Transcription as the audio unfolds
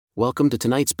Welcome to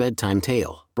tonight's bedtime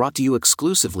tale, brought to you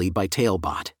exclusively by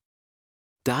Talebot.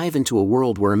 Dive into a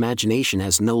world where imagination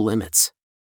has no limits.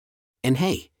 And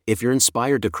hey, if you're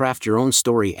inspired to craft your own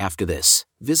story after this,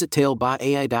 visit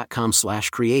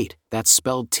talebotai.com/create. That's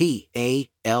spelled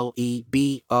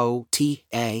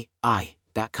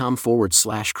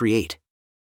TALEBOTAI.com/create.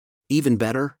 Even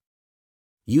better?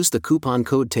 Use the coupon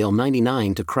code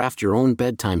TALE99 to craft your own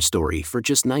bedtime story for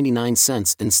just 99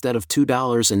 cents instead of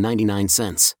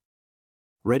 $2.99.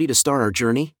 Ready to start our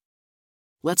journey?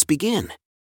 Let's begin.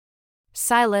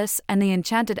 Silas and the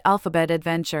Enchanted Alphabet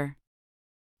Adventure.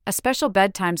 A special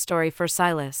bedtime story for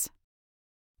Silas.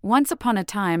 Once upon a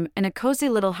time, in a cozy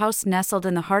little house nestled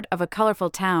in the heart of a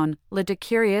colorful town, lived a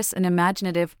curious and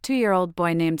imaginative 2-year-old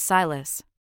boy named Silas.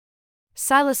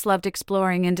 Silas loved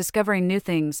exploring and discovering new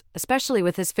things, especially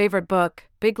with his favorite book,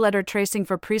 Big Letter Tracing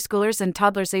for Preschoolers and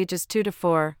Toddlers ages 2 to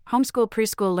 4, Homeschool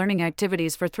Preschool Learning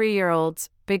Activities for 3-year-olds,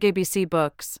 Big ABC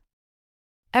Books.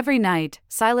 Every night,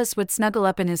 Silas would snuggle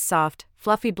up in his soft,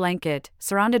 fluffy blanket,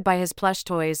 surrounded by his plush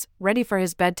toys, ready for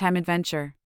his bedtime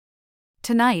adventure.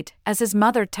 Tonight, as his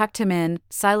mother tucked him in,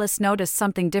 Silas noticed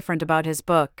something different about his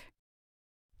book.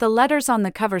 The letters on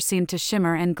the cover seemed to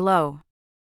shimmer and glow.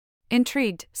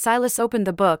 Intrigued, Silas opened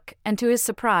the book, and to his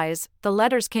surprise, the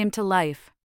letters came to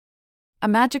life. A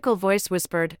magical voice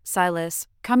whispered, "Silas,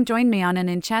 come join me on an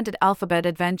enchanted alphabet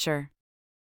adventure.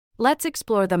 Let's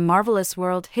explore the marvelous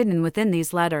world hidden within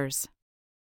these letters."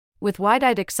 With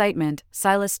wide-eyed excitement,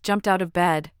 Silas jumped out of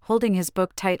bed, holding his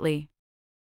book tightly.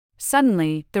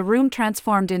 Suddenly, the room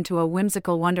transformed into a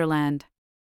whimsical wonderland.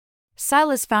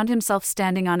 Silas found himself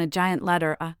standing on a giant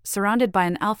letter A, surrounded by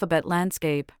an alphabet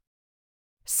landscape.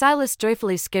 Silas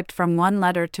joyfully skipped from one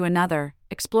letter to another,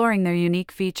 exploring their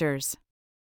unique features.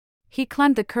 He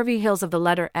climbed the curvy hills of the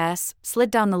letter S,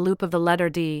 slid down the loop of the letter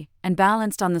D, and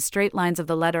balanced on the straight lines of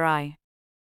the letter I.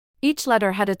 Each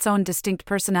letter had its own distinct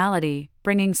personality,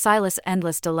 bringing Silas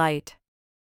endless delight.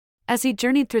 As he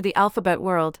journeyed through the alphabet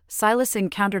world, Silas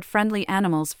encountered friendly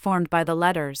animals formed by the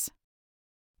letters.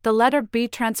 The letter B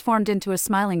transformed into a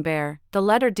smiling bear, the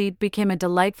letter D became a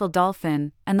delightful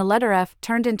dolphin, and the letter F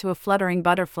turned into a fluttering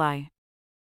butterfly.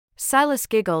 Silas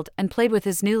giggled and played with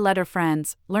his new letter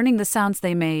friends, learning the sounds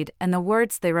they made and the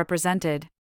words they represented.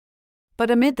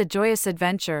 But amid the joyous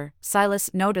adventure,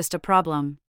 Silas noticed a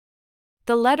problem.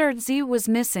 The letter Z was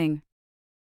missing.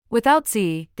 Without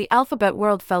Z, the alphabet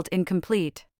world felt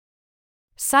incomplete.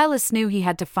 Silas knew he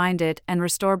had to find it and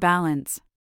restore balance.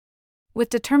 With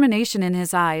determination in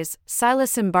his eyes,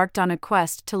 Silas embarked on a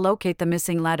quest to locate the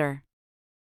missing letter.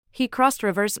 He crossed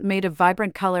rivers made of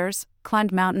vibrant colors,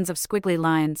 climbed mountains of squiggly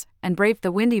lines, and braved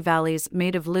the windy valleys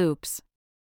made of loops.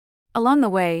 Along the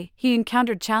way, he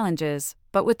encountered challenges,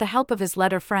 but with the help of his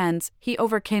letter friends, he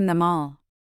overcame them all.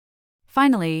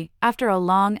 Finally, after a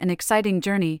long and exciting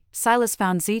journey, Silas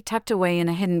found Z tucked away in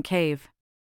a hidden cave.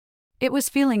 It was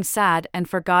feeling sad and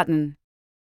forgotten.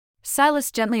 Silas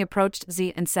gently approached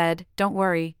Z and said, "Don't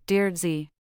worry, dear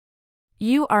Z.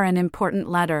 You are an important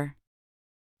letter.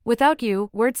 Without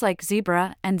you, words like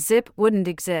zebra and zip wouldn't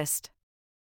exist.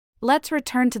 Let's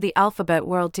return to the alphabet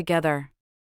world together."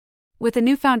 With a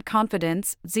newfound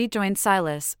confidence, Z joined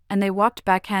Silas, and they walked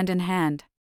back hand in hand.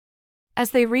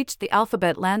 As they reached the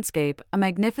alphabet landscape, a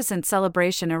magnificent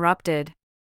celebration erupted.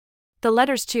 The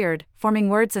letters cheered, forming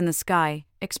words in the sky,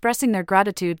 expressing their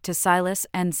gratitude to Silas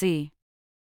and Z.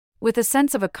 With a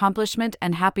sense of accomplishment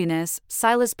and happiness,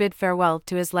 Silas bid farewell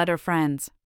to his letter friends.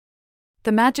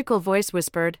 The magical voice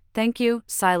whispered, "Thank you,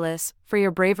 Silas, for your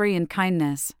bravery and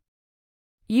kindness.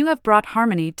 You have brought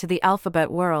harmony to the alphabet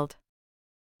world."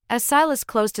 As Silas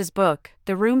closed his book,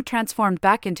 the room transformed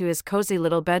back into his cozy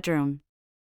little bedroom.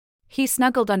 He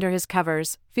snuggled under his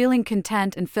covers, feeling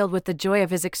content and filled with the joy of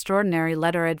his extraordinary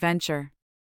letter adventure.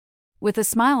 With a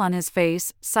smile on his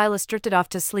face, Silas drifted off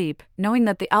to sleep, knowing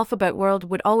that the alphabet world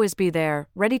would always be there,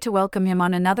 ready to welcome him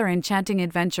on another enchanting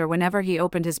adventure whenever he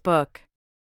opened his book.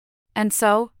 And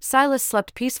so, Silas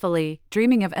slept peacefully,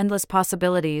 dreaming of endless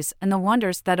possibilities and the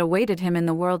wonders that awaited him in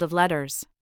the world of letters.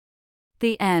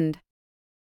 The end.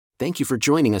 Thank you for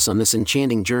joining us on this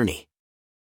enchanting journey.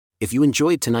 If you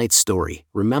enjoyed tonight's story,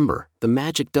 remember, the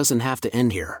magic doesn't have to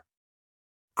end here.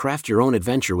 Craft your own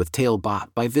adventure with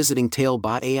Talebot by visiting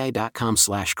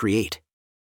talebotai.com/create.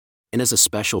 And as a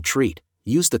special treat,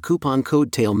 use the coupon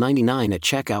code TALE99 at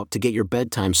checkout to get your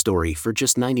bedtime story for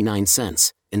just 99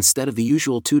 cents, instead of the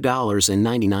usual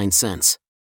 $2.99.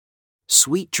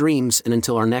 Sweet dreams, and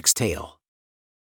until our next tale.